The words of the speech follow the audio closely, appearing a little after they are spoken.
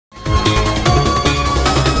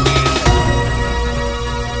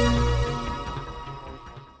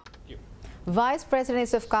Vice President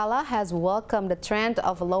Jusuf Kalla has welcomed the trend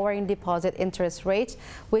of lowering deposit interest rates,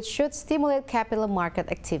 which should stimulate capital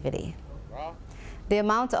market activity. The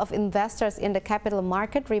amount of investors in the capital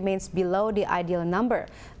market remains below the ideal number.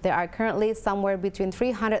 There are currently somewhere between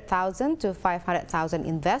 300,000 to 500,000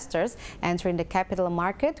 investors entering the capital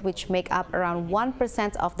market, which make up around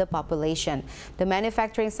 1% of the population. The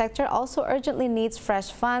manufacturing sector also urgently needs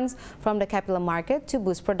fresh funds from the capital market to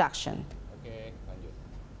boost production.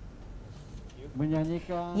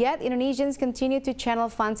 Yet, Indonesians continue to channel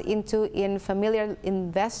funds into familiar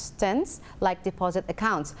investments like deposit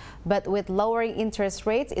accounts. But with lowering interest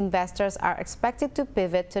rates, investors are expected to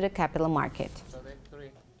pivot to the capital market.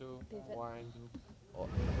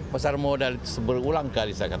 Pasar modal berulang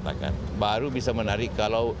kali saya katakan, baru bisa menarik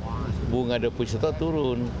kalau bunga deposito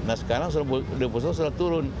turun. Nah sekarang deposito sudah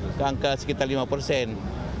turun ke angka sekitar 5%.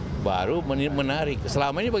 Baru menarik.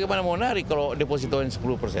 Selama ini bagaimana mau menarik kalau deposito 10%?